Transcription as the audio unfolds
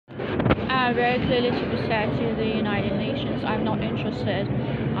very clearly to be said to the United Nations, I'm not interested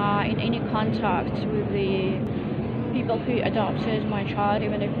in any contact with the people who adopted my child,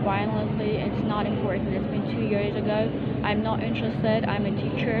 even if violently. It's not important. It's been 2 years ago. I'm not interested. I'm a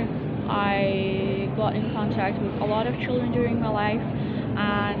teacher. I got in contact with a lot of children during my life,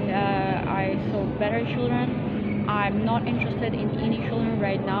 and I saw better children. I'm not interested in any children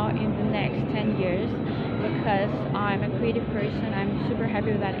right now in the next 10 years because I'm a creative person. I'm super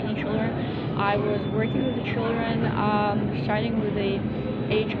happy without any children. I was working with the children starting with the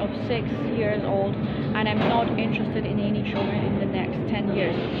age of 6 years old, and I'm not interested in any children in the next 10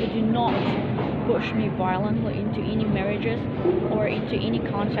 years. So do not push me violently into any marriages or into any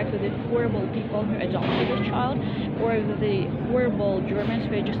contact with the horrible people who adopted this child, or with the horrible Germans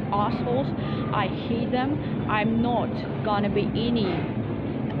who are just assholes. I hate them. I'm not gonna be any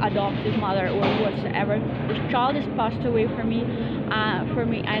adoptive mother or whatsoever. This child is passed away from me,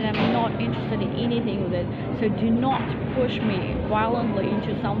 and I'm not interested in anything with it. So do not push me violently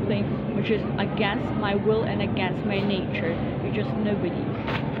into something which is against my will and against my nature. You're just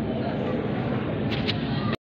nobody.